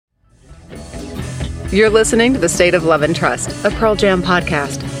You're listening to The State of Love and Trust, a Pearl Jam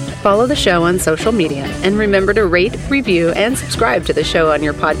podcast. Follow the show on social media and remember to rate, review, and subscribe to the show on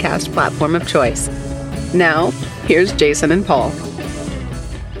your podcast platform of choice. Now, here's Jason and Paul.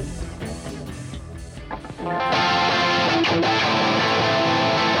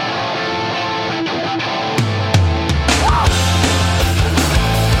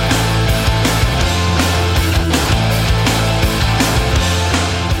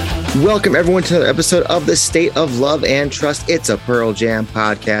 Welcome, everyone, to another episode of The State of Love and Trust. It's a Pearl Jam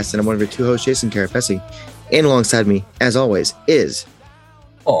podcast, and I'm one of your two hosts, Jason Carapesi. And alongside me, as always, is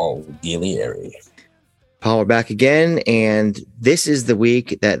Paul Guillieri. Paul. We're back again, and this is the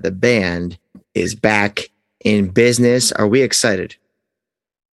week that the band is back in business. Are we excited?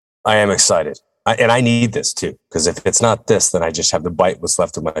 I am excited. And I need this, too, because if it's not this, then I just have to bite what's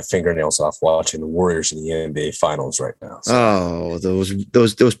left of my fingernails off watching the Warriors in the NBA Finals right now. So. Oh,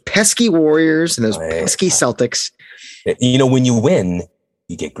 those pesky Warriors and those pesky Celtics. You know, when you win,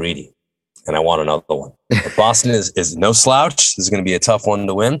 you get greedy. And I want another one. But Boston is no slouch. This is going to be a tough one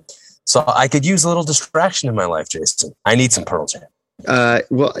to win. So I could use a little distraction in my life, Jason. I need some Pearl Jam.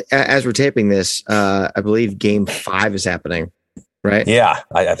 Well, as we're taping this, I believe Game 5 is happening. Right. Yeah,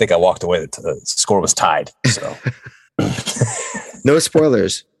 I think I walked away. The score was tied. So no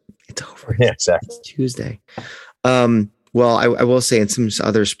spoilers. It's over. Yeah, exactly. It's Tuesday. Well, I will say in some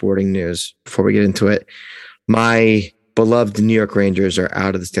other sporting news before we get into it, my beloved New York Rangers are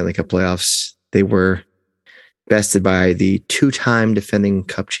out of the Stanley Cup playoffs. They were bested by the two-time defending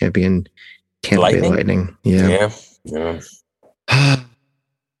Cup champion Tampa Bay Lightning. Yeah.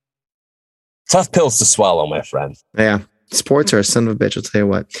 Tough pills to swallow, my friend. Yeah. Sports are a son of a bitch. I'll tell you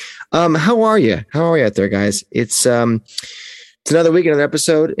what. How are you? How are you out there, guys? It's another week, another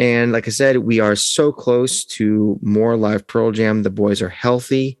episode, and like I said, we are so close to more live Pearl Jam. The boys are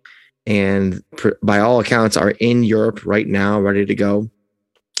healthy, and by all accounts, are in Europe right now, ready to go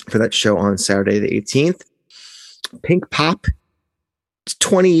for that show on Saturday the 18th. Pink Pop. It's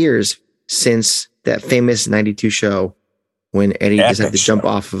 20 years since that famous '92 show when Eddie just had to jump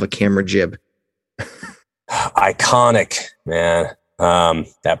off of a camera jib. Iconic, man.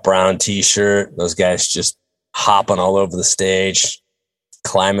 That brown t-shirt, those guys just hopping all over the stage,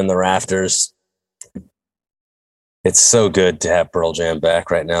 climbing the rafters. It's so good to have Pearl Jam back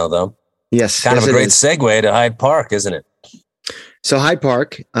right now, though. Yes. Kind of a great segue to Hyde Park, isn't it? So Hyde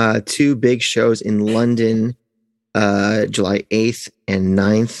Park, two big shows in London, July 8th and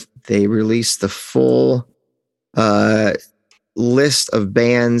 9th. They released the full list of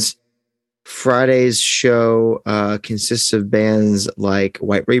bands. Friday's show consists of bands like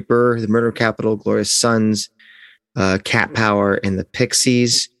White Reaper, The Murder Capital, Glorious Sons, Cat Power, and the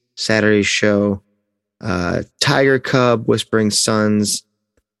Pixies. Saturday's show, Tiger Cub, Whispering Sons.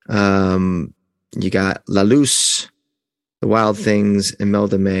 You got La Luz, The Wild Things,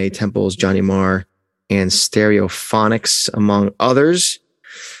 Imelda May, Temples, Johnny Marr, and Stereophonics, among others.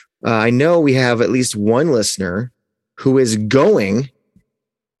 I know we have at least one listener who is going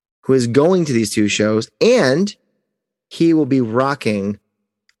to these two shows, and he will be rocking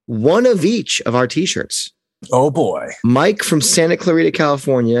one of each of our t-shirts. Oh boy. Mike from Santa Clarita,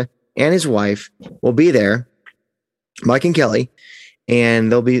 California, and his wife will be there, Mike and Kelly,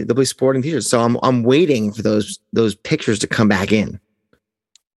 and they'll be sporting t-shirts. So I'm waiting for those pictures to come back in.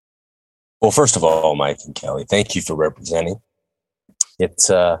 Well, first of all, Mike and Kelly, thank you for representing.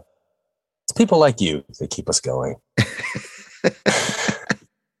 It's people like you that keep us going.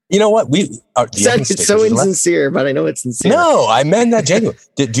 You know what? It's so insincere, but I know it's sincere. No, I meant that genuine.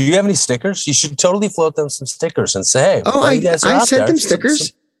 Do you have any stickers? You should totally float them some stickers and say, "Hey, I sent them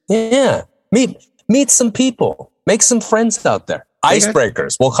stickers." Yeah, meet some people, make some friends out there.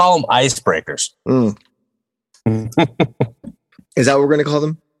 Icebreakers. We'll call them icebreakers. Mm. Is that what we're going to call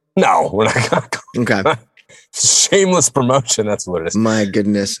them? No, we're not going to call them. Okay. Shameless promotion. That's what it is. My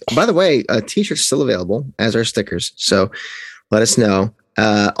goodness. By the way, t-shirts still available as are stickers. So let us know.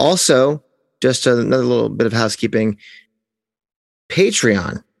 Also, just another little bit of housekeeping.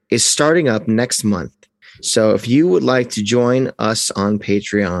 Patreon is starting up next month. So if you would like to join us on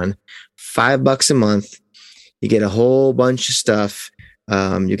Patreon, $5 a month, you get a whole bunch of stuff.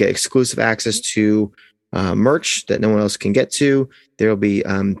 You get exclusive access to merch that no one else can get to. There will be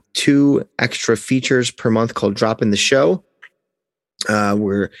 2 extra features per month called Drop in the Show,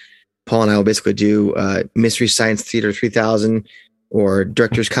 where Paul and I will basically do Mystery Science Theater 3000 or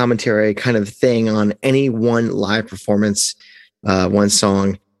director's commentary kind of thing on any one live performance, one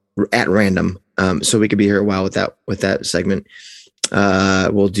song at random. So we could be here a while with that segment.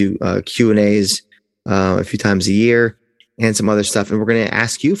 We'll do Q&As a few times a year. and some other stuff. And we're going to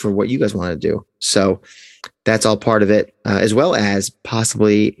ask you for what you guys want to do. So that's all part of it, as well as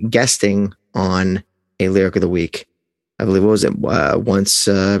possibly guesting on a lyric of the week. I believe, what was it? Once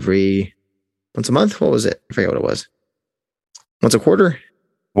a month? What was it? I forget what it was. Once a quarter?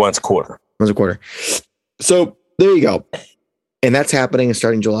 Once a quarter. Once a quarter. So there you go. And that's happening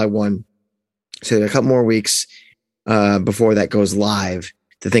starting July 1. So a couple more weeks before that goes live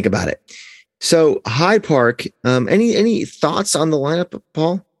to think about it. So Hyde Park, any thoughts on the lineup,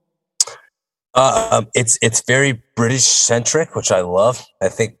 Paul? It's very British centric, which I love. I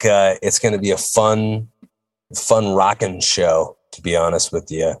think it's going to be a fun rockin' show, to be honest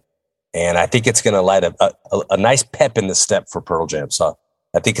with you. And I think it's going to light a nice pep in the step for Pearl Jam. So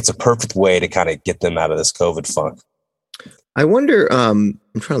I think it's a perfect way to kind of get them out of this COVID funk. I wonder, I'm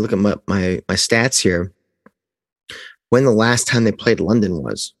trying to look at my stats here. When the last time they played London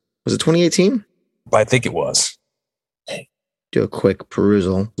was it 2018? I think it was. Do a quick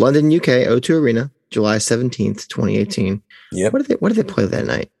perusal. London, UK, O2 Arena, July 17th, 2018. Yep. What did they play that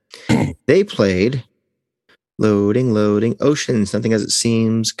night? They played Loading, Oceans, Nothing As It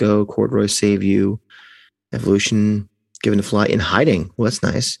Seems, Go, Corduroy, Save You, Evolution, Given to Fly, In Hiding. Well, that's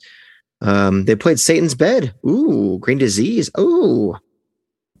nice. They played Satan's Bed. Ooh, Green Disease. Ooh.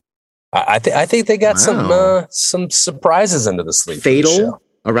 I think they got some surprises into the sleep. Fatal,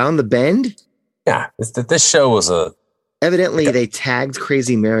 Around the Bend. Yeah, this show was evidently they tagged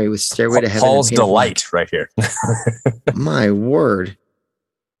Crazy Mary with Stairway to Heaven. Paul's Delight right here. My word.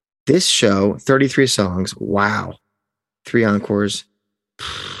 This show, 33 songs. Wow. 3 encores.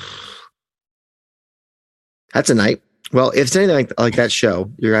 That's a night. Well, if it's anything like that show,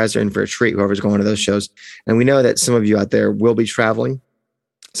 you guys are in for a treat, whoever's going to those shows. And we know that some of you out there will be traveling.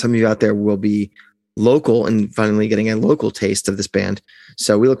 Some of you out there will be local and finally getting a local taste of this band.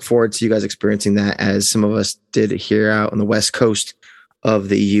 So we look forward to you guys experiencing that, as some of us did here out on the West Coast of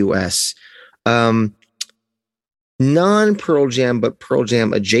the U.S. Non-Pearl Jam, but Pearl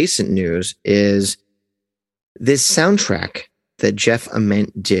Jam adjacent news is this soundtrack that Jeff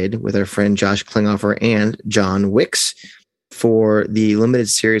Ament did with our friend Josh Klinghoffer and John Wicks for the limited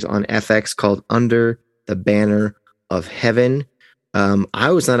series on FX called Under the Banner of Heaven. I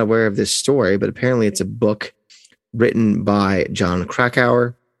was not aware of this story, but apparently it's a book written by John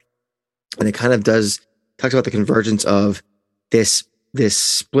Krakauer, and it kind of talks about the convergence of this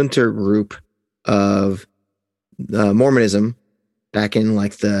splinter group of Mormonism back in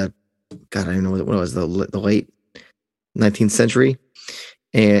like I don't even know what it was, the late 19th century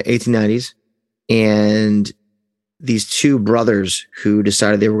and 1890s, and these two brothers who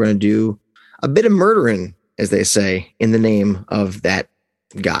decided they were going to do a bit of murdering, as they say, in the name of that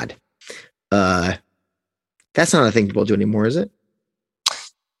God. That's not a thing people do anymore, is it?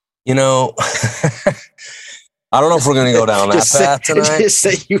 You know, I don't know if we're going to go down that path tonight. Just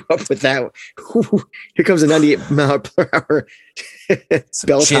set you up with that. Ooh, here comes a 98 mile per hour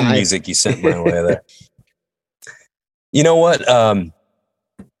bell chin tie. Music you sent my way there. You know what?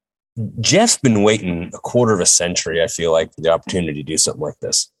 Jeff's been waiting a quarter of a century, I feel like, for the opportunity to do something like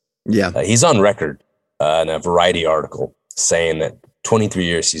this. Yeah. He's on record in a Variety article saying that 23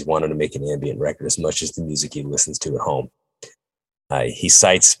 years he's wanted to make an ambient record as much as the music he listens to at home. He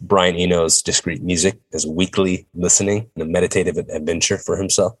cites Brian Eno's discrete music as weekly listening and a meditative adventure for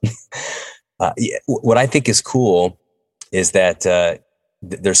himself. What I think is cool is that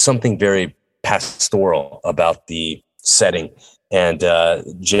there's something very pastoral about the setting, and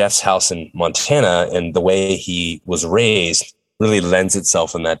Jeff's house in Montana and the way he was raised really lends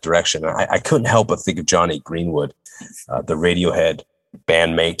itself in that direction. I couldn't help but think of Johnny Greenwood, the Radiohead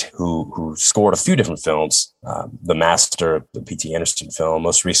bandmate who scored a few different films, The Master, the P.T. Anderson film,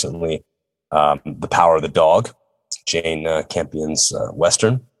 most recently The Power of the Dog, Jane Campion's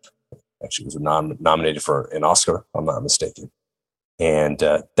Western. Actually was nominated for an Oscar, if I'm not mistaken. And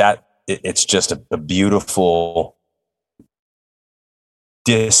it's just a beautiful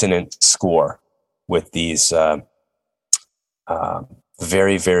dissonant score with these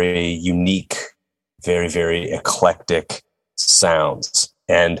very, very unique, very, very eclectic sounds.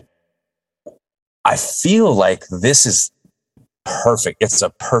 And I feel like this is perfect. It's a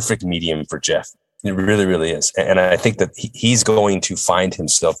perfect medium for Jeff. It really, really is. And I think that he's going to find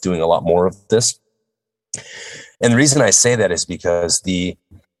himself doing a lot more of this. And the reason I say that is because the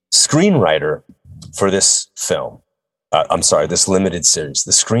screenwriter for this film, this limited series,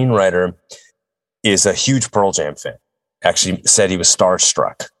 the screenwriter is a huge Pearl Jam fan. Actually said he was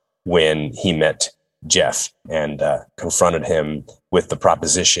starstruck when he met Jeff and confronted him with the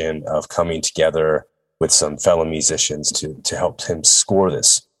proposition of coming together with some fellow musicians to help him score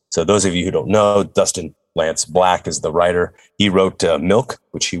this. So those of you who don't know, Dustin Lance Black is the writer. He wrote Milk,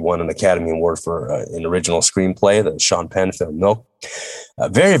 which he won an Academy Award for an original screenplay, the Sean Penn film Milk.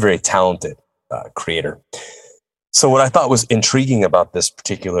 Very, very talented creator. So what I thought was intriguing about this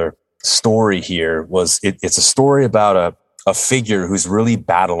particular story here was it's a story about a figure who's really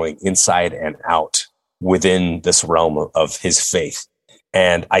battling inside and out within this realm of his faith.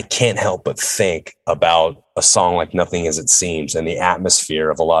 And I can't help but think about a song like Nothing As It Seems and the atmosphere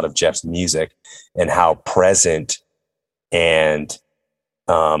of a lot of Jeff's music and how present and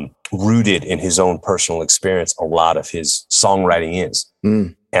rooted in his own personal experience a lot of his songwriting is.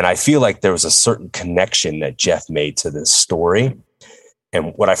 And I feel like there was a certain connection that Jeff made to this story.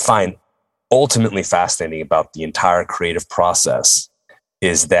 And what I find ultimately fascinating about the entire creative process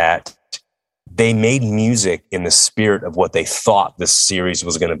is that they made music in the spirit of what they thought this series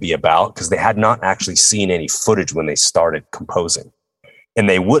was going to be about, because they had not actually seen any footage when they started composing. And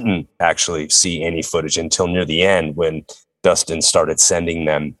they wouldn't actually see any footage until near the end when Dustin started sending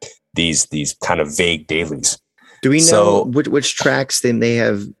them these kind of vague dailies. Do we know which tracks they may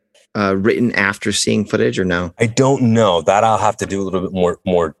have written after seeing footage or no? I don't know. That I'll have to do a little bit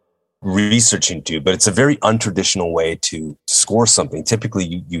more research into, but it's a very untraditional way to score something.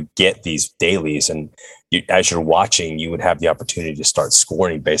 Typically you get these dailies and as you're watching, you would have the opportunity to start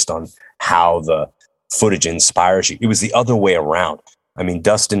scoring based on how the footage inspires you. It was the other way around. I mean,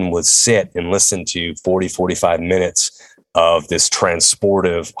 Dustin would sit and listen to 40, 45 minutes of this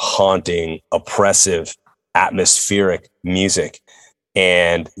transportive, haunting, oppressive, atmospheric music.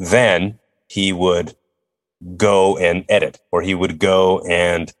 And then he would go and edit, or he would go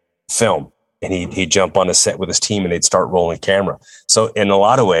and film, and he'd jump on a set with his team and they'd start rolling camera. So in a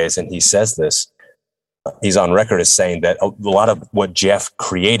lot of ways, and he says this, he's on record as saying that a lot of what Jeff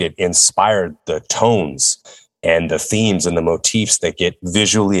created inspired the tones and the themes and the motifs that get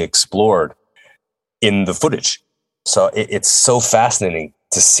visually explored in the footage. So it's so fascinating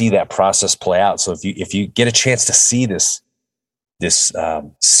to see that process play out. So if you get a chance to see this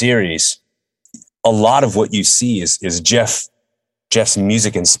series, a lot of what you see is Jeff's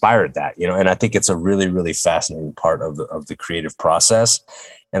music inspired that, and I think it's a really, really fascinating part of the creative process.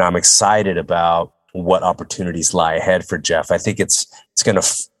 And I'm excited about what opportunities lie ahead for Jeff. I think it's going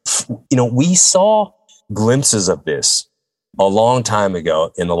to, we saw glimpses of this a long time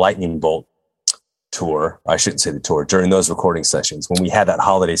ago in the Lightning Bolt tour. I shouldn't say the tour, during those recording sessions when we had that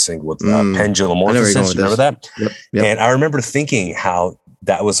holiday single with Pendulum Orpheus. Remember that? Yep. And I remember thinking how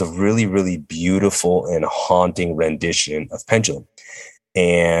that was a really, really beautiful and haunting rendition of Pendulum.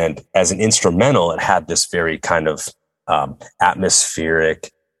 And as an instrumental, it had this very kind of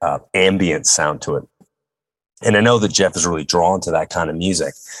atmospheric, ambient sound to it. And I know that Jeff is really drawn to that kind of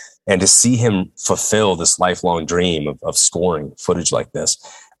music. And to see him fulfill this lifelong dream of scoring footage like this,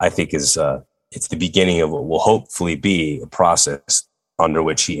 I think is it's the beginning of what will hopefully be a process under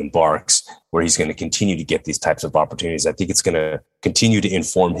which he embarks, where he's going to continue to get these types of opportunities. I think it's going to continue to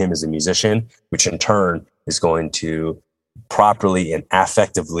inform him as a musician, which in turn is going to properly and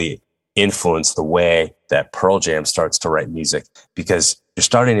affectively influence the way that Pearl Jam starts to write music, because you're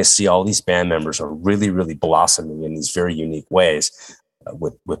starting to see all these band members are really, really blossoming in these very unique ways.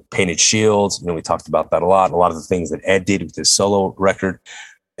 With Painted Shields, we talked about that a lot of the things that Ed did with his solo record,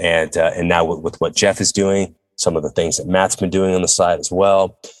 and now with what Jeff is doing, some of the things that Matt's been doing on the side as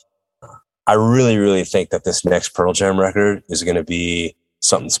well. I really, really think that this next Pearl Jam record is going to be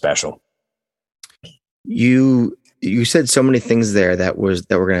something special. You said so many things there that were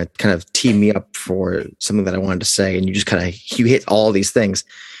going to kind of tee me up for something that I wanted to say, and you hit all these things.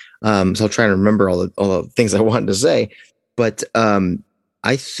 So I'll try and remember all the things I wanted to say. But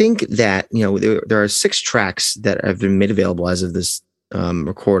I think that there are 6 tracks that have been made available as of this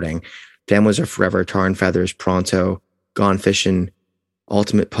recording. Damn Was Our Forever, Tar and Feathers, Pronto, Gone Fishing,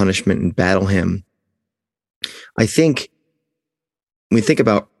 Ultimate Punishment, and Battle Hymn. I think when we think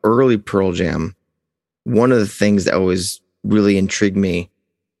about early Pearl Jam, one of the things that always really intrigued me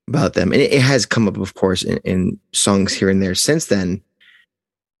about them, and it has come up, of course, in songs here and there since then,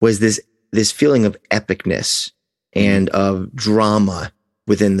 was this feeling of epicness and of drama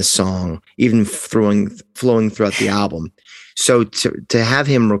within the song, even flowing throughout the album. So to have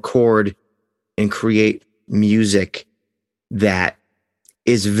him record and create music that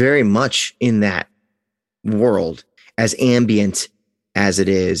is very much in that world, as ambient as it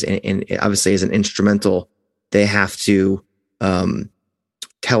is, and obviously as an instrumental, they have to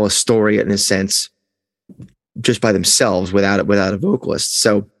tell a story in a sense just by themselves without a vocalist.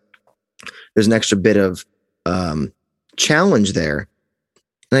 So there's an extra bit of challenge there.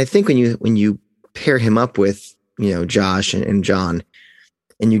 And I think when you pair him up with Josh and John,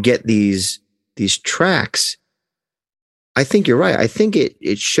 and you get these these tracks, I think you're right. I think it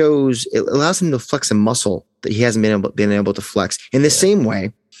allows him to flex a muscle that he hasn't been able to flex in the same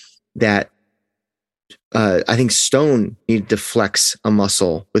way that I think Stone needed to flex a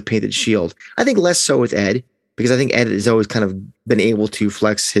muscle with Painted Shield. I think less so with Ed, because I think Ed has always kind of been able to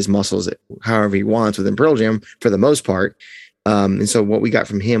flex his muscles however he wants within Pearl Jam for the most part. And so what we got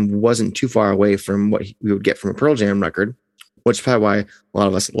from him wasn't too far away from what we would get from a Pearl Jam record, which is probably why a lot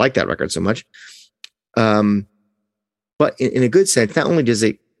of us like that record so much. But in a good sense, not only does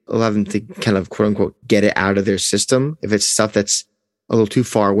it allow them to kind of quote unquote get it out of their system if it's stuff that's a little too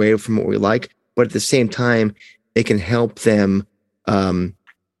far away from what we like, but at the same time, it can help them kind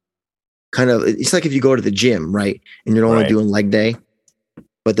of, it's like if you go to the gym, right? And you're only doing leg day,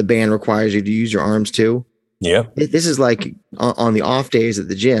 but the band requires you to use your arms too. Yeah. This is like on the off days at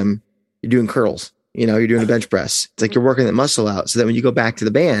the gym, you're doing curls, you're doing a bench press. It's like you're working that muscle out so that when you go back to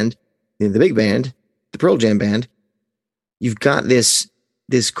the band, the big band, the Pearl Jam band, you've got this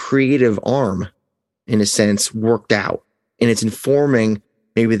creative arm in a sense worked out, and it's informing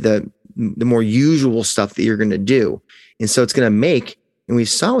maybe the more usual stuff that you're going to do. And so it's going to make, and we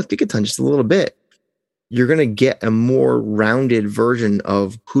saw with Gigaton just a little bit, you're going to get a more rounded version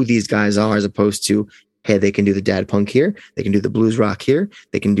of who these guys are, as opposed to, hey, they can do the dad punk here, they can do the blues rock here,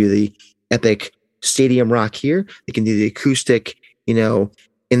 they can do the epic stadium rock here, they can do the acoustic,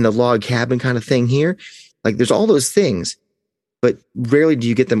 in the log cabin kind of thing here. Like there's all those things, but rarely do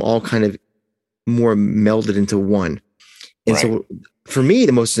you get them all kind of more melded into one. And so for me,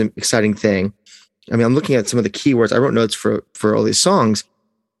 the most exciting thing, I'm looking at some of the keywords. I wrote notes for all these songs.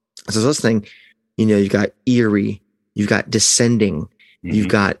 As I was listening, you've got eerie, you've got descending, you've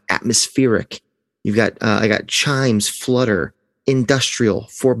got atmospheric, you've got, I got chimes, flutter, industrial,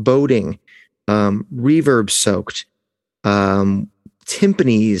 foreboding, reverb soaked,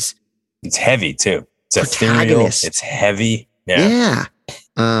 timpanis. It's heavy too. It's ethereal. It's heavy. Yeah.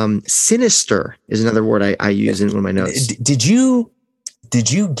 Sinister is another word I use in one of my notes. Did you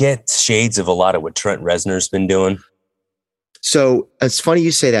get shades of a lot of what Trent Reznor's been doing? So it's funny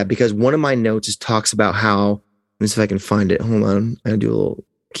you say that, because one of my notes talks about how, let me see if I can find it. Hold on. I'm going to do a little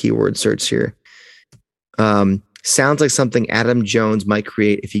keyword search here. Sounds like something Adam Jones might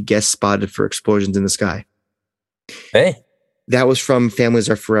create if he guest spotted for Explosions in the Sky. Hey. That was from Families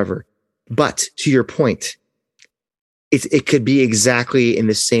Are Forever. But to your point, it could be exactly in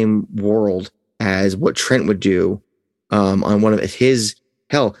the same world as what Trent would do on one of his,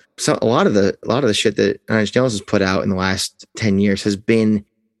 hell, a lot of the shit that Nine Inch Nails has put out in the last 10 years has been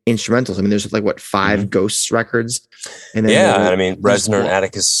instrumentals. There's like 5 Ghosts records, and then Reznor and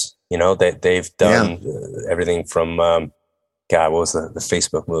Atticus, they've done everything from what was the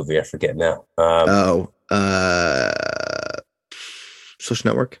Facebook movie? I forget now. Social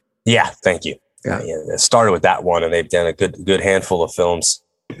Network. Yeah, thank you. Yeah, it started with that one, and they've done a good handful of films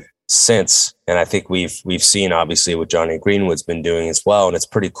since. And I think we've seen obviously what Johnny Greenwood's been doing as well. And it's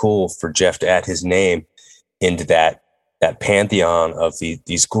pretty cool for Jeff to add his name into that pantheon of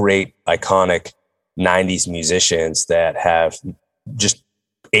these great iconic 90s musicians that have just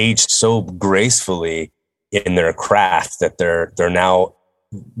aged so gracefully in their craft that they're now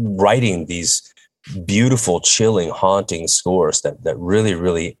writing these beautiful, chilling, haunting scores that really,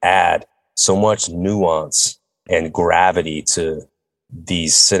 really add so much nuance and gravity to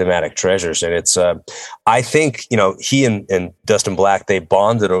these cinematic treasures. And it's, I think, he and Dustin Black, they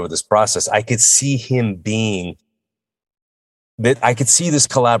bonded over this process. I could see him being that. I could see this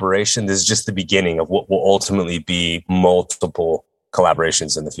collaboration. This is just the beginning of what will ultimately be multiple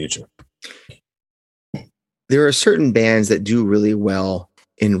collaborations in the future. There are certain bands that do really well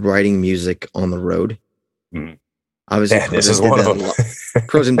in writing music on the road. Obviously, this is one of them.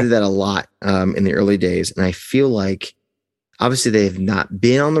 Pearl Jam did that a lot in the early days, and I feel like obviously they have not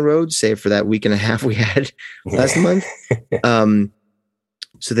been on the road, save for that week and a half we had last month.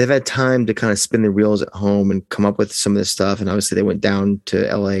 So they've had time to kind of spin the wheels at home and come up with some of this stuff. And obviously they went down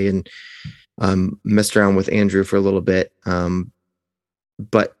to LA and messed around with Andrew for a little bit.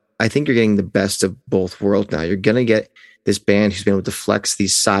 But I think you're getting the best of both worlds now. You're going to get this band who's been able to flex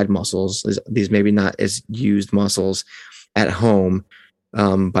these side muscles, these maybe not as used muscles at home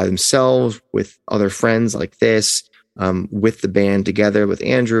by themselves with other friends like this, with the band together with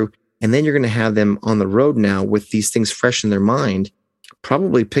Andrew. And then you're going to have them on the road now with these things fresh in their mind,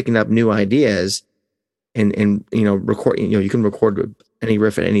 probably picking up new ideas and record, you can record any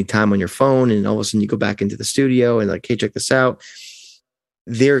riff at any time on your phone. And all of a sudden you go back into the studio and like, hey, check this out.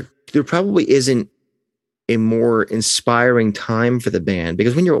 There probably isn't a more inspiring time for the band,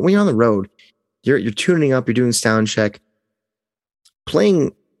 because when you're on the road, you're tuning up, you're doing sound check,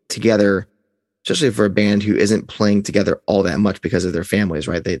 playing together especially for a band who isn't playing together all that much because of their families,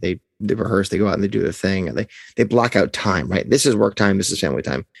 right? They rehearse, they go out and they do their thing, and they block out time, right? This is work time, this is family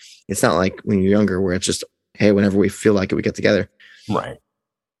time. It's not like when you're younger where it's just, hey, whenever we feel like it, we get together. Right.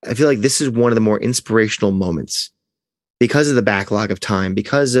 I feel like this is one of the more inspirational moments because of the backlog of time,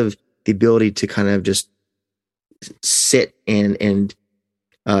 because of the ability to kind of just sit and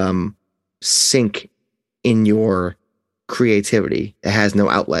sink in your creativity that has no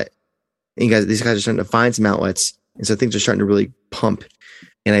outlet. And these guys are starting to find some outlets, and so things are starting to really pump.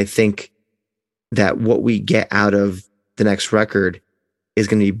 And I think that what we get out of the next record is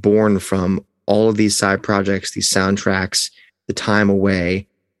going to be born from all of these side projects, these soundtracks, the time away,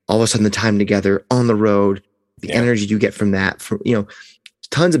 all of a sudden the time together on the road, the energy you get from that. From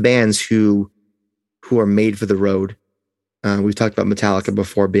tons of bands who are made for the road. We've talked about Metallica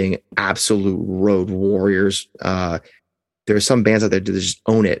before being absolute road warriors. There are some bands out there that just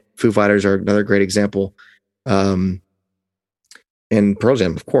own it. Foo Fighters are another great example. And Pearl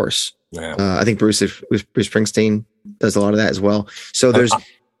Jam, of course. Yeah. I think Bruce Springsteen does a lot of that as well. So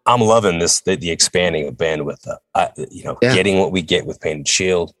I'm loving this, the expanding of bandwidth. Getting what we get with Painted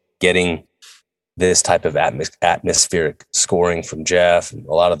Shield, getting this type of atmospheric scoring from Jeff, and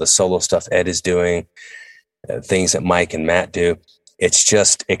a lot of the solo stuff Ed is doing, things that Mike and Matt do. It's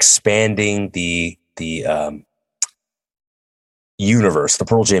just expanding the universe, the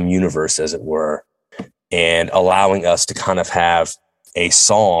Pearl Jam universe, as it were, and allowing us to kind of have a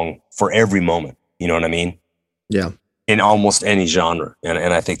song for every moment. You know what I mean? Yeah. In almost any genre.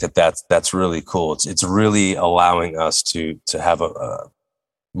 And I think that's really cool. It's really allowing us to have a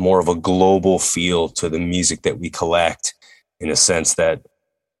more of a global feel to the music that we collect, in a sense that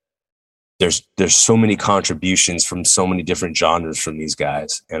there's so many contributions from so many different genres from these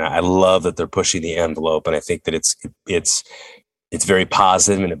guys. And I love that they're pushing the envelope. And I think that it's very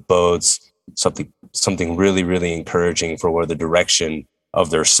positive, and it bodes something really, really encouraging for where the direction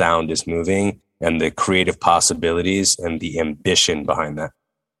of their sound is moving, and the creative possibilities and the ambition behind that.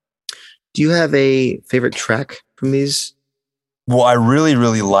 Do you have a favorite track from these? Well, I really,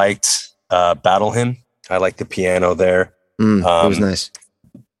 really liked Battle Hymn. I liked the piano there. That was nice.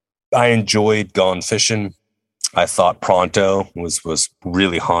 I enjoyed Gone Fishing. I thought Pronto was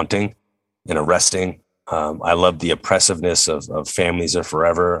really haunting and arresting. I love the oppressiveness of Families Are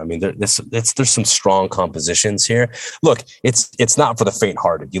Forever. I mean, there's some strong compositions here. Look, it's not for the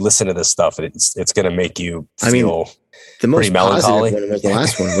faint-hearted. You listen to this stuff, and it's going to make you feel the most melancholy. Positive one was the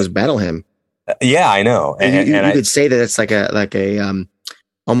last one was Battle Hymn. Yeah, I know. And you could say that it's like a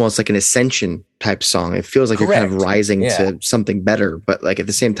almost like an ascension type song. It feels like Correct. You're kind of rising to something better, but like at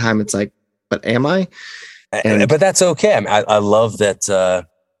the same time, it's like, but am I? But that's okay. I mean, I love that.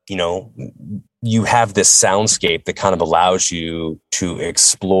 You have this soundscape that kind of allows you to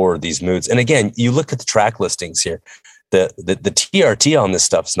explore these moods. And again, you look at the track listings here. The TRT on this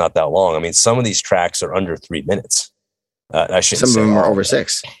stuff is not that long. I mean, some of these tracks are under 3 minutes. Some of them are over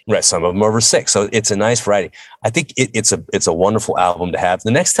 6. Right, some of them are over 6. So it's a nice variety. I think it's a wonderful album to have.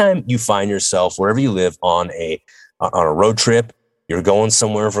 The next time you find yourself wherever you live on a road trip, you're going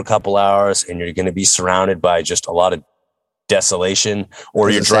somewhere for a couple hours, and you're going to be surrounded by just a lot of desolation, or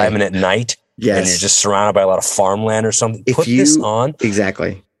you're driving at night. Yes. And you're just surrounded by a lot of farmland or something. Put this on.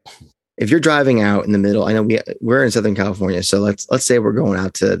 Exactly. If you're driving out in the middle, I know we're in Southern California, so let's say we're going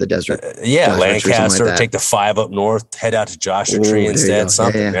out to the desert. Lancaster, like take the 5 up north, head out to Joshua Tree instead.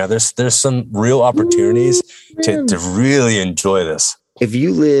 Something. Yeah. There's some real opportunities to really enjoy this. If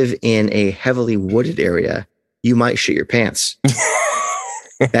you live in a heavily wooded area, you might shit your pants.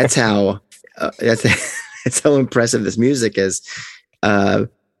 That's how impressive this music is.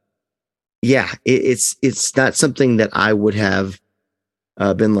 It's not something that I would have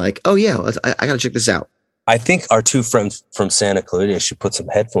been like, oh yeah, I got to check this out. I think our 2 friends from Santa Clarita should put some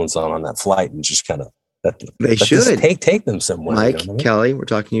headphones on that flight and just kind of take them somewhere. Mike, Kelly, we're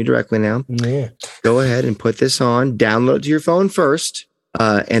talking to you directly now. Yeah. Go ahead and put this on, download to your phone first,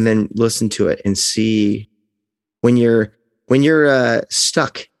 and then listen to it and see when you're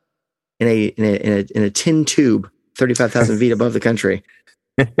stuck in a tin tube 35,000 feet above the country.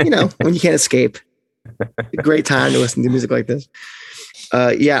 When you can't escape, a great time to listen to music like this.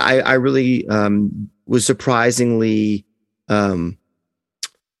 I really was surprisingly, I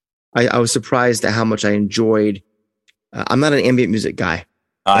was surprised at how much I enjoyed. I'm not an ambient music guy.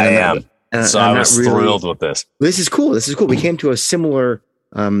 I am. So I was thrilled with this. This is cool. We came to a similar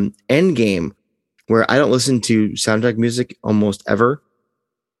end game where I don't listen to soundtrack music almost ever.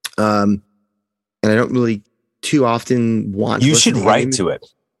 And I don't really too often want. You should write to it.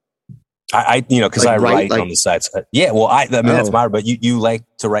 because Like I write, write like- on the sides. Yeah, well, I mean, that's Oh. my, but you like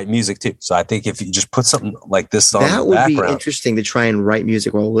to write music too. So I think if you just put something like this on That the would be background, interesting to try and write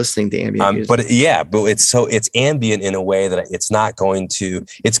music while listening to ambient music. but it's ambient in a way that it's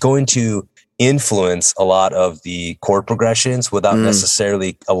going to influence a lot of the chord progressions without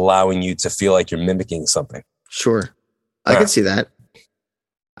necessarily allowing you to feel like you're mimicking something. Sure. I can see that.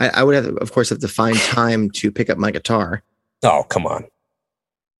 I would of course, have to find time to pick up my guitar. Oh, come on.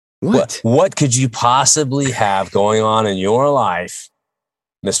 What? What could you possibly have going on in your life,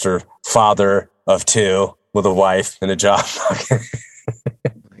 Mr. Father of two with a wife and a job?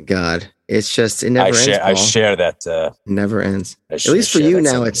 My God. It's just, it never ends. I Paul. share that. It never ends. I At least for share you that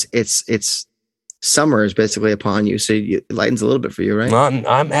now, sentiment. it's summer is basically upon you. So it lightens a little bit for you, right? I'm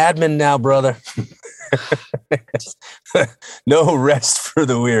admin now, brother. No rest for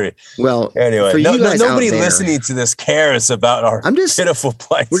the weary. Well, Anyway, for you guys nobody out there, listening to this cares about our pitiful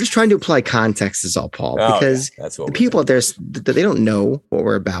plight. we're just trying to apply context is all, Paul, Oh, because yeah, that's what the we're people out there, they don't know what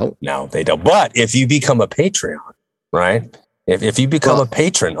we're about. No, they don't. But if you become a Patreon, right? If you become a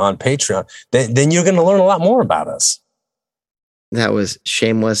patron on Patreon, then you're going to learn a lot more about us. That was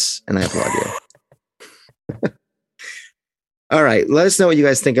shameless, and I applaud you. All right, let us know what you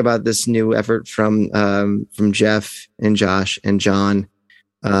guys think about this new effort from Jeff and Josh and John,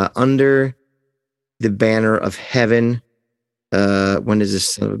 under the banner of Heaven. When does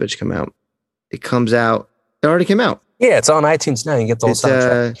this son of a bitch come out? It comes out. It already came out. Yeah, it's on iTunes now. You get the whole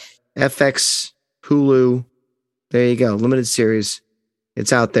soundtrack. FX, Hulu. There you go. Limited series.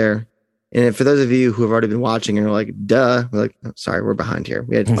 It's out there. And for those of you who have already been watching and are like, duh, we're like, oh, sorry, we're behind here.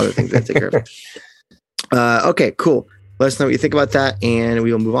 We had other things to take care of. Okay, cool. Let us know what you think about that. And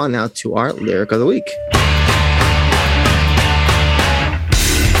we will move on now to our lyric of the week.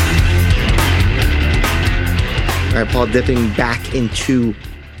 All right, Paul, dipping back into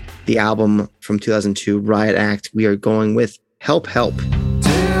the album from 2002, Riot Act, we are going with Help Help.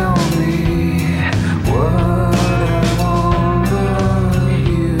 Tell me what I want of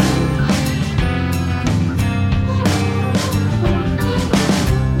you.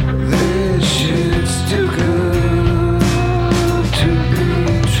 This shit's too good to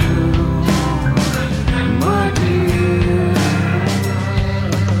be true, my dear.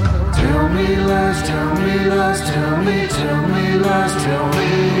 Tell me lies, tell me lies, tell me lies, tell me.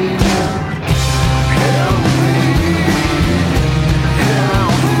 Help me.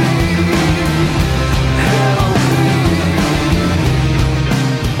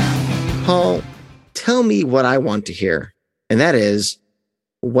 Paul, tell me what I want to hear. And that is,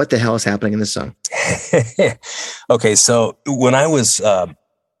 what the hell is happening in this song? Okay, so when I was,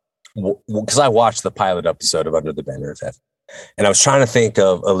 because I watched the pilot episode of Under the Banner of Heaven, and I was trying to think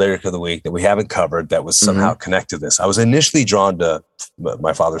of a lyric of the week that we haven't covered that was somehow connected to this. I was initially drawn to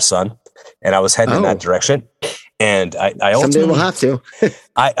My Father's Son, and I was heading in that direction. And I Someday ultimately, we'll have to.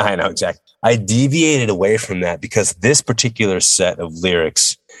 I know, Jack. I deviated away from that because this particular set of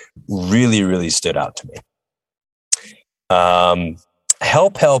lyrics really, really stood out to me.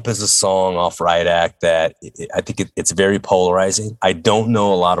 Help Help is a song off Riot Act that I think it's very polarizing. I don't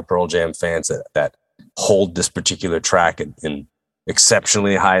know a lot of Pearl Jam fans that hold this particular track in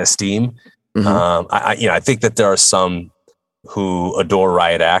exceptionally high esteem. I think that there are some who adore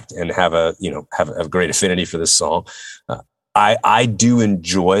Riot Act and have a great affinity for this song. I do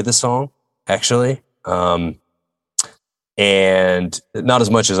enjoy the song, actually. And not as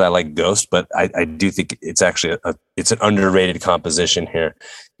much as I like Ghost, but I do think it's actually it's an underrated composition here.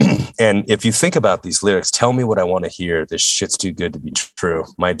 And if you think about these lyrics, tell me what I want to hear. This shit's too good to be true.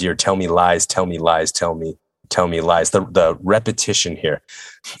 My dear, tell me lies, tell me lies, tell me lies. The repetition here,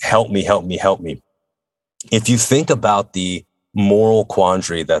 help me, help me, help me. If you think about the moral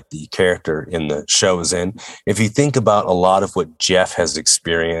quandary that the character in the show is in, if you think about a lot of what Jeff has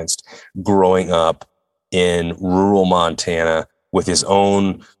experienced growing up in rural Montana with his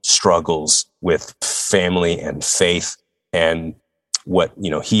own struggles with family and faith and what,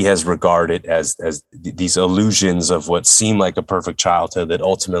 he has regarded as these illusions of what seemed like a perfect childhood that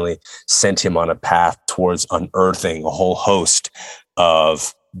ultimately sent him on a path towards unearthing a whole host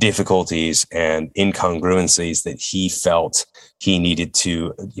of difficulties and incongruencies that he felt he needed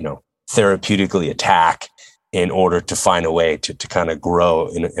to, therapeutically attack in order to find a way to kind of grow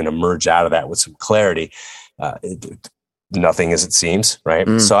and emerge out of that with some clarity. Nothing as it seems, right?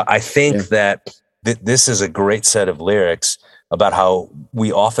 So I think that this is a great set of lyrics about how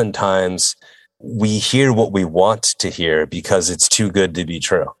we oftentimes we hear what we want to hear because it's too good to be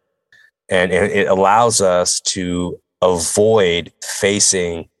true. And it allows us to avoid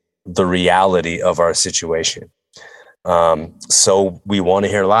facing the reality of our situation. So we want to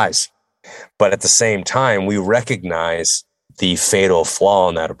hear lies. But at the same time, we recognize the fatal flaw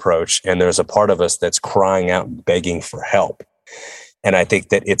in that approach. And there's a part of us that's crying out and begging for help. And I think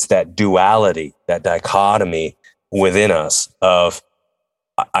that it's that duality, that dichotomy within us of,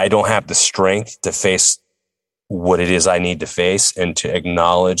 I don't have the strength to face what it is I need to face and to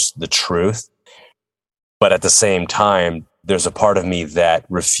acknowledge the truth. But at the same time, there's a part of me that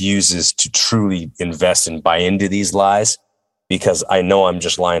refuses to truly invest and buy into these lies because I know I'm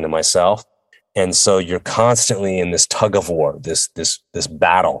just lying to myself. And so you're constantly in this tug of war, this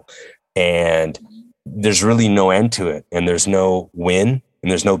battle, and there's really no end to it. And there's no win, and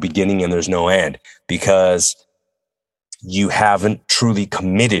there's no beginning, and there's no end, because you haven't truly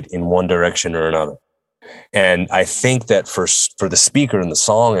committed in one direction or another. And I think that for the speaker in the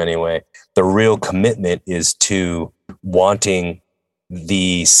song anyway, the real commitment is to wanting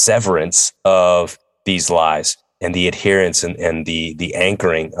the severance of these lies and the adherence and the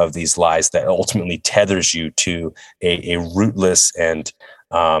anchoring of these lies that ultimately tethers you to a rootless and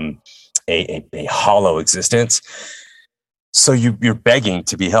a hollow existence. So you're begging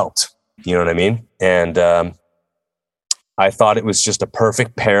to be helped. You know what I mean? And I thought it was just a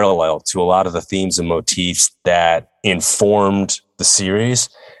perfect parallel to a lot of the themes and motifs that informed the series,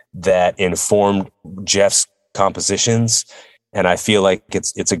 that informed Jeff's compositions. And I feel like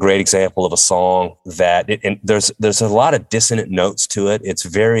it's a great example of a song that and there's a lot of dissonant notes to it.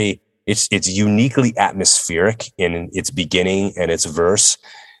 It's uniquely atmospheric in its beginning and its verse.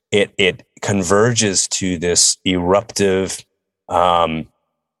 It converges to this eruptive, very,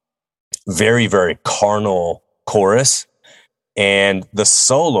 very carnal chorus. And the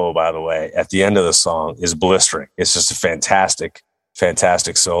solo, by the way, at the end of the song is blistering. It's just a fantastic,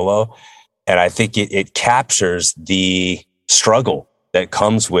 fantastic solo. And I think it captures the struggle that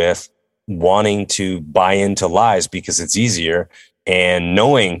comes with wanting to buy into lies because it's easier, and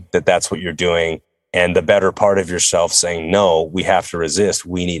knowing that that's what you're doing, and the better part of yourself saying, no, we have to resist.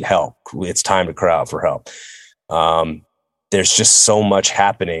 We need help. It's time to cry out for help. There's just so much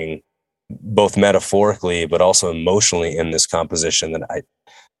happening, both metaphorically, but also emotionally in this composition that I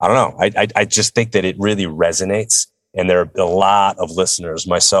don't know. I just think that it really resonates. And there are a lot of listeners,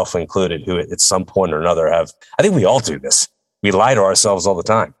 myself included, who at some point or another I think we all do this. We lie to ourselves all the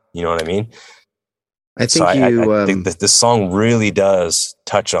time. You know what I mean? I think I think that this song really does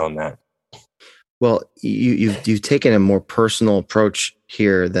touch on that. Well, you've taken a more personal approach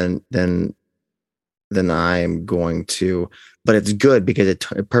here than I'm going to, but it's good because it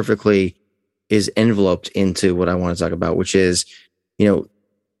perfectly is enveloped into what I want to talk about, which is,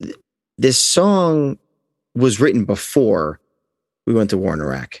 this song was written before we went to war in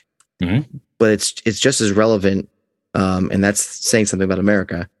Iraq, but it's just as relevant, and that's saying something about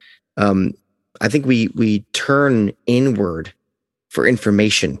America. I think we turn inward for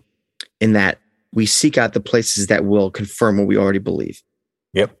information, in that we seek out the places that will confirm what we already believe.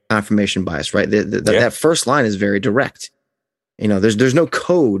 Yep. Confirmation bias, right? That first line is very direct. There's no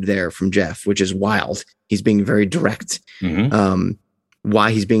code there from Jeff, which is wild. He's being very direct.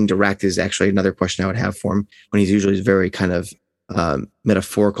 Why he's being direct is actually another question I would have for him, when he's usually very kind of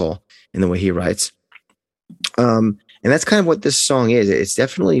metaphorical in the way he writes. And that's kind of what this song is. It's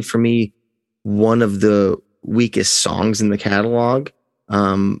definitely, for me, one of the weakest songs in the catalog,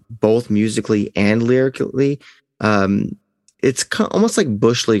 both musically and lyrically. It's almost like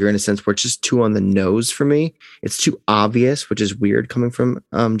Bush Leaguer in a sense, where it's just too on the nose for me. It's too obvious, which is weird coming from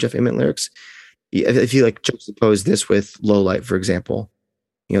Jeff Ament lyrics. If you like juxtapose this with Low Light, for example,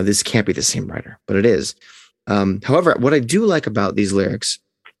 this can't be the same writer, but it is. However, what I do like about these lyrics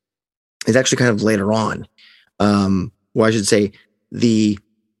is actually kind of later on, or I should say the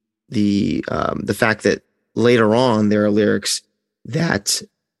fact that later on there are lyrics that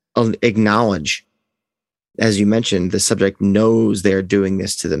acknowledge, as you mentioned, the subject knows they're doing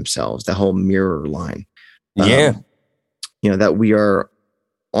this to themselves. The whole mirror line, that we are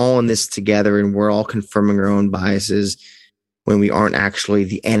all in this together, and we're all confirming our own biases when we aren't actually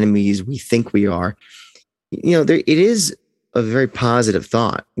the enemies we think we are. It is a very positive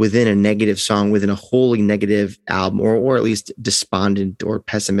thought within a negative song, within a wholly negative album, or at least despondent or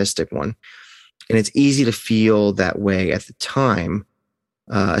pessimistic one. And it's easy to feel that way at the time,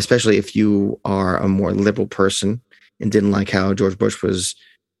 especially if you are a more liberal person and didn't like how George Bush was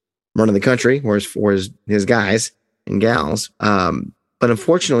running the country, or his guys and gals. But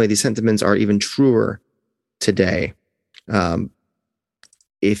unfortunately, these sentiments are even truer today.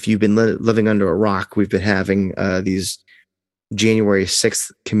 If you've been living under a rock, we've been having these January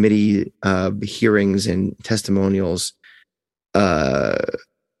 6th committee hearings and testimonials to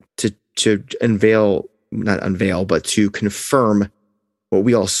confirm what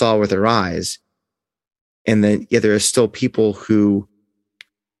we all saw with our eyes. And then, yeah, there are still people who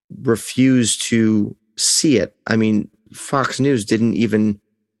refuse to see it. I mean, Fox News didn't even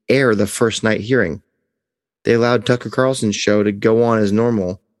air the first night hearing. They allowed Tucker Carlson's show to go on as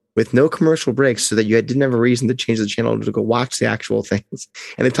normal with no commercial breaks so that you didn't have a reason to change the channel to go watch the actual things.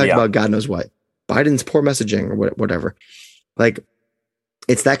 And they talked about God knows what. Biden's poor messaging or whatever. Like,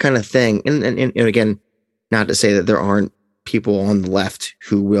 it's that kind of thing. And again, not to say that there aren't people on the left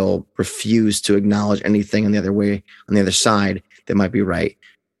who will refuse to acknowledge anything on the other way, on the other side, that might be right.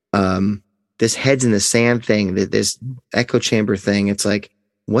 This heads in the sand thing, this echo chamber thing, it's like,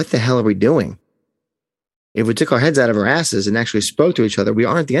 what the hell are we doing? If we took our heads out of our asses and actually spoke to each other, we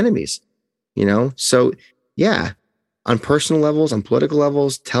aren't the enemies, you know? So yeah, on personal levels, on political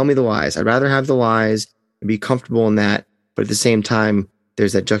levels, tell me the lies. I'd rather have the lies and be comfortable in that. But at the same time,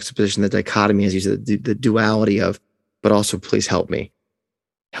 there's that juxtaposition, the dichotomy, as you said, the duality of, but also please help me.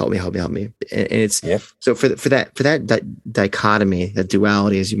 Help me. And it's so for that dichotomy, that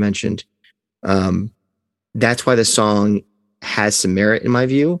duality, as you mentioned, that's why the song has some merit in my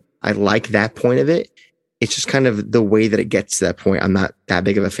view. I like that point of it. It's just kind of the way that it gets to that point. I'm not that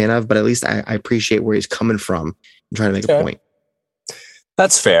big of a fan of, but at least I appreciate where he's coming from and trying to make a point.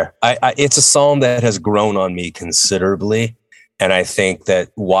 That's fair. It's a song that has grown on me considerably. And I think that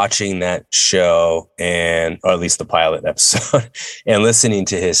watching that show or at least the pilot episode and listening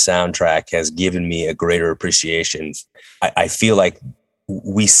to his soundtrack has given me a greater appreciation. I feel like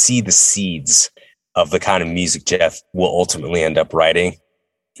we see the seeds of the kind of music Jeff will ultimately end up writing,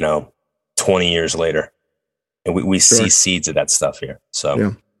 20 years later. And we see seeds of that stuff here. So,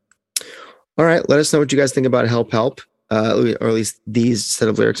 yeah. All right. Let us know what you guys think about Help, Help, or at least these set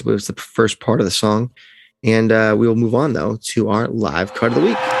of lyrics. But it's the first part of the song. And we will move on, though, to our live card of the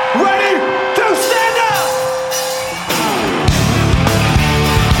week. Ready to stand up!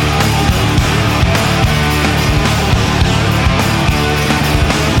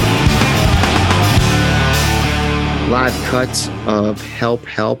 Live cuts of Help,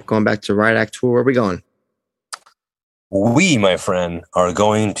 Help, going back to Riot Act Tour. Where are we going? We, my friend, are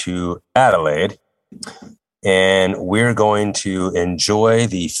going to Adelaide. And we're going to enjoy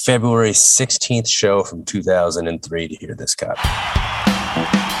the February 16th show from 2003 to hear this cut.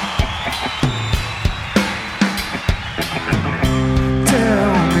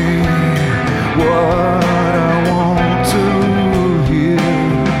 Tell me what I want to hear.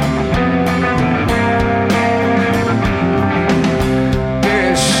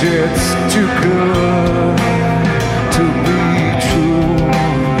 This shit's too good to be true,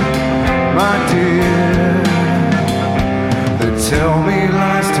 my dear. Tell me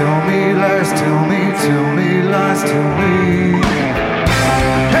lies, tell me lies, tell me lies, tell me.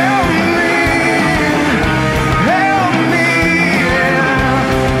 Help me, help me,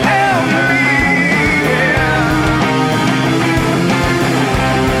 help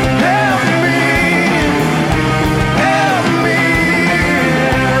me,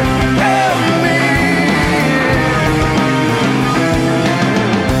 help me,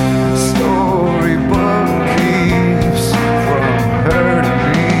 storybook keeps hurting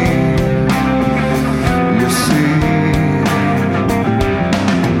me, you see.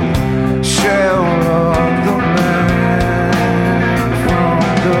 Shell of the man from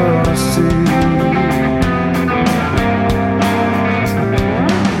the sea.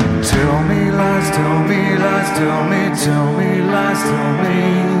 Tell me lies, tell me lies, tell me lies, tell me.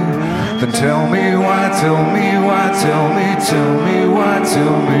 Then tell me why, tell me why, tell me why,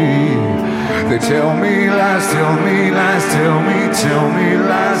 tell me. They tell me lies, tell me lies, tell me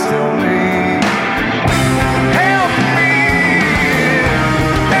lies, tell me. Help me,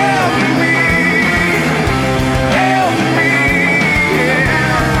 help me, help me, help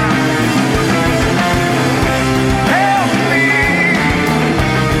me,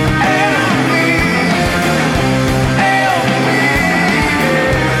 help me,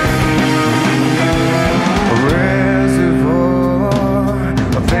 a reservoir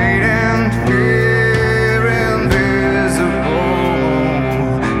of hate and fear, invisible,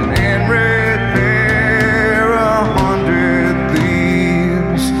 and in repair 100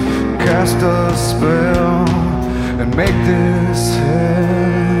 thieves cast a spell and make this hell.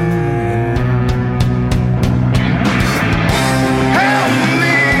 Help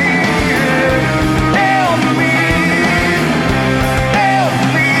me, help me, help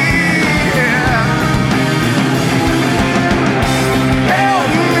me,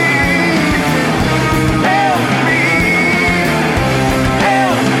 help me,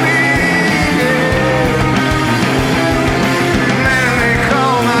 help me, help me. Man, they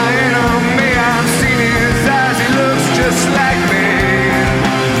call my enemy. I've seen his eyes. He looks just like me.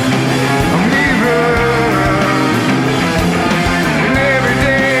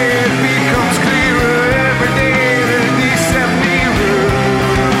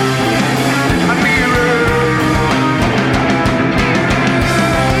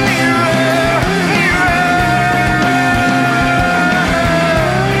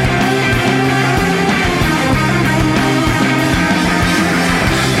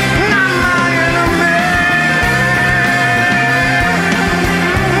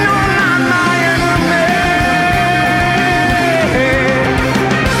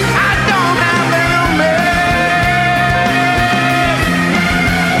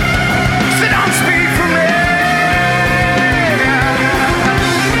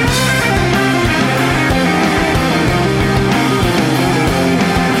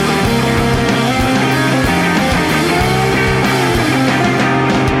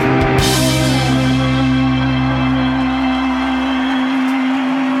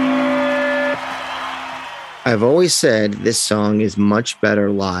 I've always said this song is much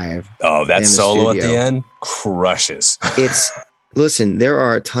better live. Oh, that solo at the end crushes. Listen, there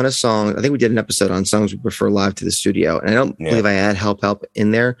are a ton of songs. I think we did an episode on songs we prefer live to the studio. And I don't believe I had Help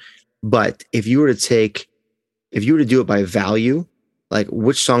in there. But if you were to do it by value, like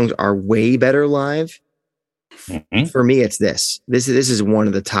which songs are way better live, for me, it's this. This is one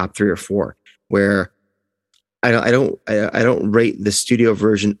of the top 3 or 4 where I don't rate the studio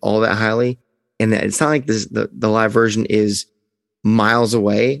version all that highly. And it's not like the live version is miles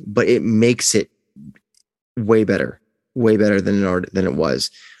away, but it makes it way better than it was.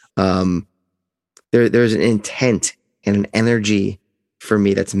 There's an intent and an energy for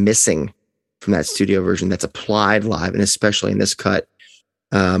me that's missing from that studio version that's applied live, and especially in this cut.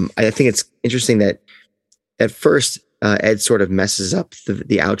 I think it's interesting that at first Ed sort of messes up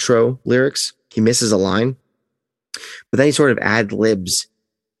the outro lyrics. He misses a line, but then he sort of ad-libs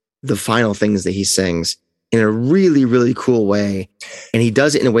the final things that he sings in a really, really cool way. And he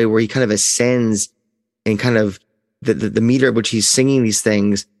does it in a way where he kind of ascends, and kind of the meter at which he's singing these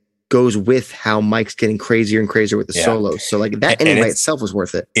things goes with how Mike's getting crazier and crazier with the solos. So like that by itself was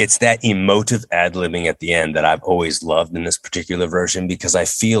worth it. It's that emotive ad-libbing at the end that I've always loved in this particular version, because I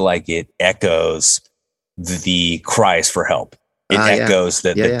feel like it echoes the cries for help. It echoes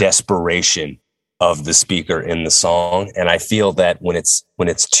the desperation of the speaker in the song. And I feel that when it's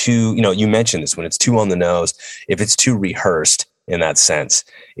too, you mentioned this, when it's too on the nose, if it's too rehearsed in that sense,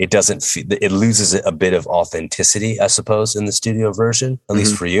 it loses a bit of authenticity, I suppose, in the studio version, at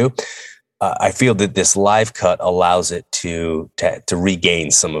least for you. I feel that this live cut allows it to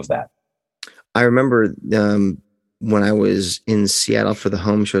regain some of that. I remember when I was in Seattle for the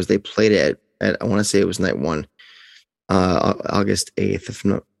home shows, they played it at I want to say it was night 1, August 8th, if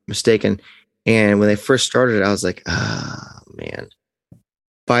I'm not mistaken. And when they first started, I was like, oh, man.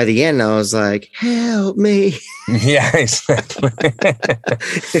 By the end, I was like, help me. Yeah, exactly.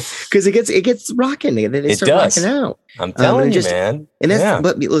 Because it gets rocking. They start rocking out. I'm telling you, man. And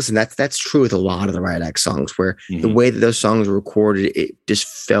but listen, that's true with a lot of the Riot Act songs, where the way that those songs were recorded, it just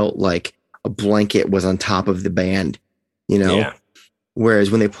felt like a blanket was on top of the band, Yeah. Whereas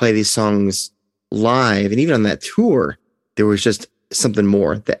when they play these songs live, and even on that tour, there was just something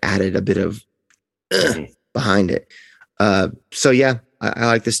more that added a bit of behind it. So yeah, I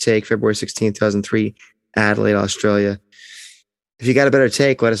like this take. February 16th, 2003, Adelaide, Australia. If you got a better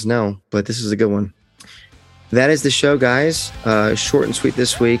take, let us know. But this is a good one. That is the show, guys. Short and sweet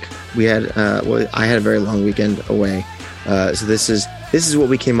this week. We had I had a very long weekend away. So this is what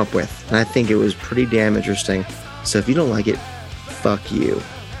we came up with, and I think it was pretty damn interesting. So if you don't like it, fuck you.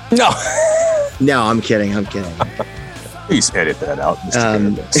 No, I'm kidding. Please edit that out.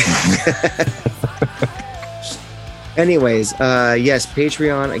 Anyways, yes,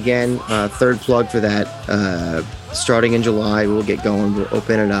 Patreon again. Third plug for that. Starting in July, we'll get going. We'll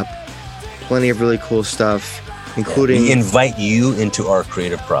open it up. Plenty of really cool stuff, including we invite you into our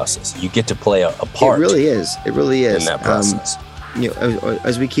creative process. You get to play a part. It really is in that process.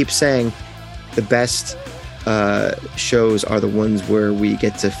 As we keep saying, the best shows are the ones where we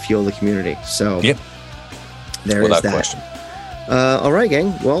get to feel the community. So there is that. Question. All right,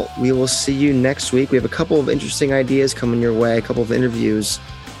 gang. Well, we will see you next week. We have a couple of interesting ideas coming your way, a couple of interviews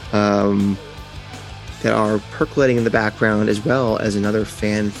that are percolating in the background, as well as another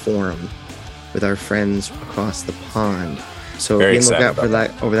fan forum with our friends across the pond. So be on the lookout for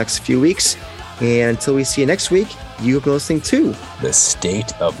that over the next few weeks. And until we see you next week, you have been listening to The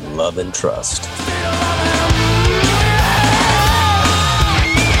State of Love and Trust.